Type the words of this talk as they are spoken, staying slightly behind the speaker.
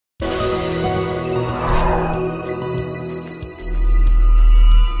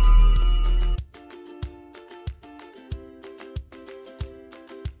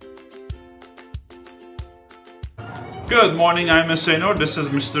Good morning, I'm Nov. This is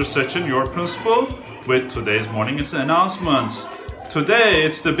Mr. Sechin, your principal, with today's morning announcements. Today,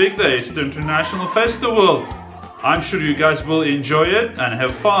 it's the big day, it's the International Festival. I'm sure you guys will enjoy it and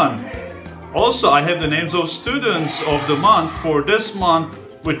have fun. Also, I have the names of students of the month for this month,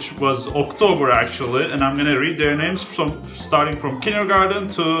 which was October actually, and I'm gonna read their names starting from kindergarten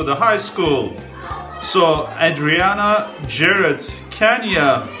to the high school. So, Adriana, Jared,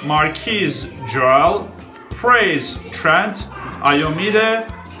 Kenya, Marquise, Joel, Praise, Trent, Ayomide,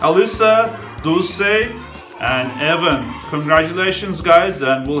 Alyssa, Dulce, and Evan. Congratulations guys,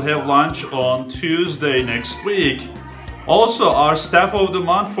 and we'll have lunch on Tuesday next week. Also, our staff of the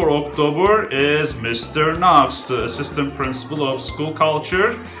month for October is Mr. Nov, the assistant principal of school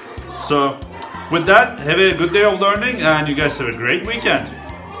culture. So with that, have a good day of learning and you guys have a great weekend.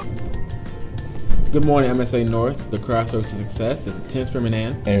 Good morning, MSA North. The craft service to success is Tim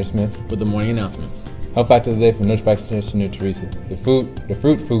Sperman Aaron Smith with the morning announcements. Health fact of the day from Nurse Practitioner Teresa. The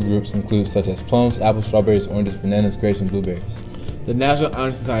fruit food groups include such as plums, apples, strawberries, oranges, bananas, grapes, and blueberries. The National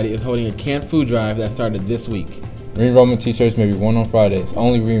Honor Society is holding a canned food drive that started this week. Re-enrollment t-shirts may be worn on Fridays.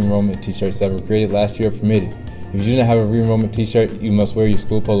 Only re-enrollment t-shirts that were created last year are permitted. If you do not have a re-enrollment t-shirt, you must wear your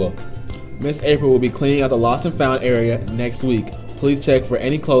school polo. Miss April will be cleaning out the lost and found area next week. Please check for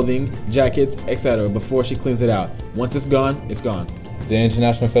any clothing, jackets, etc. before she cleans it out. Once it's gone, it's gone. The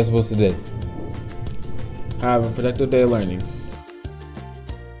International Festival is today. Have a productive day of learning.